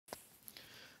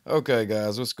Okay,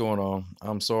 guys, what's going on?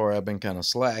 I'm sorry I've been kind of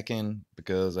slacking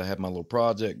because I had my little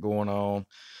project going on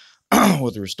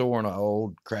with restoring an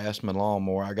old Craftsman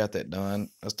lawnmower. I got that done.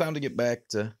 It's time to get back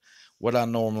to what I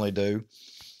normally do.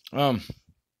 Um,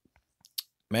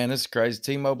 Man, this is crazy.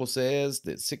 T-Mobile says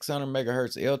that 600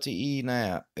 megahertz LTE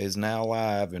now is now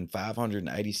live in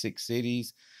 586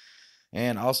 cities,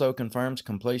 and also confirms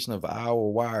completion of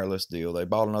Iowa wireless deal. They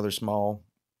bought another small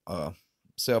uh,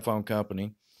 cell phone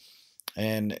company.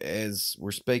 And as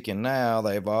we're speaking now,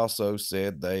 they've also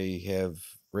said they have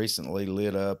recently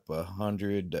lit up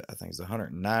 100, I think it's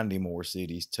 190 more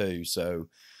cities too. So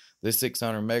this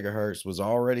 600 megahertz was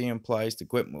already in place, the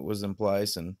equipment was in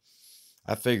place, and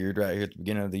I figured right here at the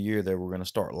beginning of the year they were going to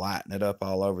start lighting it up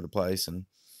all over the place. And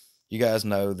you guys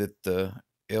know that the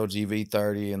LG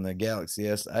V30 and the Galaxy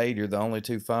S8 are the only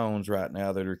two phones right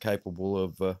now that are capable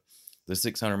of the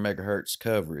 600 megahertz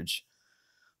coverage.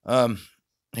 Um,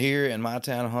 Here in my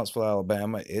town of Huntsville,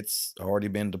 Alabama, it's already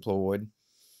been deployed.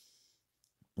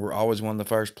 We're always one of the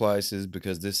first places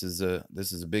because this is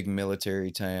a big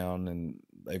military town, and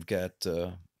they've got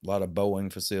a lot of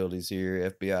Boeing facilities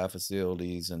here, FBI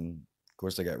facilities, and of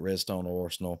course they got Redstone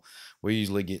Arsenal. We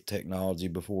usually get technology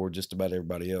before just about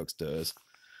everybody else does.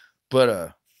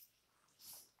 But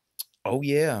oh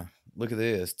yeah, look at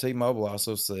this. T-Mobile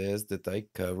also says that they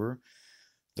cover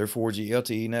their 4G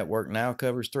LTE network now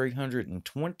covers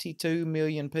 322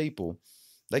 million people.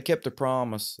 They kept their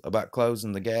promise about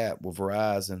closing the gap with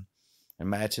Verizon and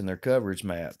matching their coverage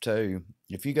map too.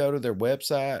 If you go to their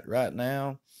website right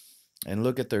now and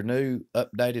look at their new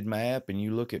updated map and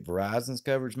you look at Verizon's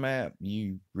coverage map,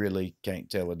 you really can't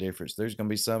tell a difference. There's going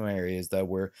to be some areas though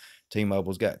where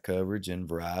T-Mobile's got coverage and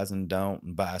Verizon don't,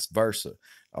 and vice versa.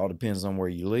 All depends on where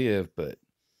you live, but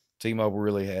T-Mobile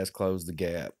really has closed the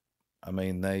gap. I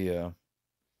mean, they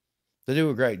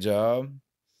do a great job.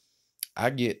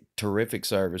 I get terrific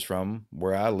service from them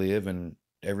where I live, and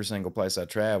every single place I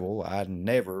travel. I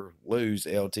never lose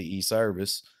LTE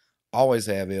service. Always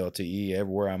have LTE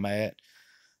everywhere I'm at.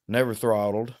 Never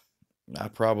throttled. I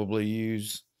probably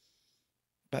use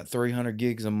about 300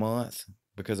 gigs a month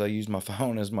because I use my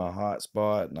phone as my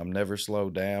hotspot, and I'm never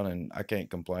slowed down, and I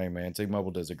can't complain, man. T-Mobile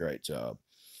does a great job.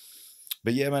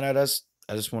 But yeah, man, I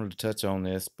just wanted to touch on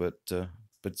this, but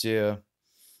yeah,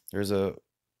 there's a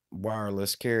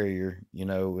wireless carrier,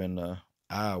 in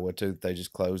Iowa too. They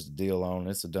just closed the deal on.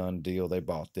 It's a done deal. They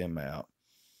bought them out.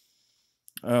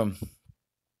 Um,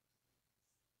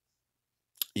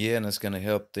 yeah, and it's going to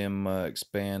help them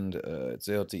expand its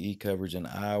LTE coverage in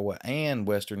Iowa and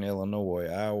Western Illinois.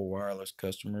 Iowa wireless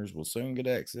customers will soon get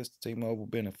access to T-Mobile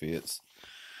benefits.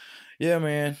 Yeah,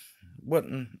 man,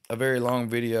 wasn't a very long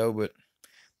video, but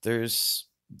there's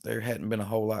there hadn't been a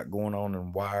whole lot going on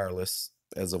in wireless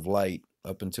as of late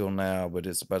up until now, but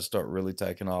it's about to start really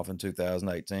taking off in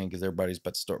 2018 because everybody's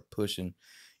about to start pushing,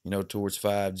 towards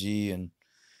 5G and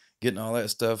getting all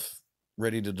that stuff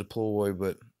ready to deploy.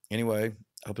 But anyway,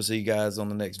 hope to see you guys on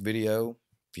the next video.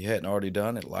 If you hadn't already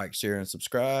done it, like, share, and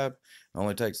subscribe. It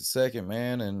only takes a second,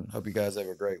 man, and hope you guys have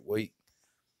a great week.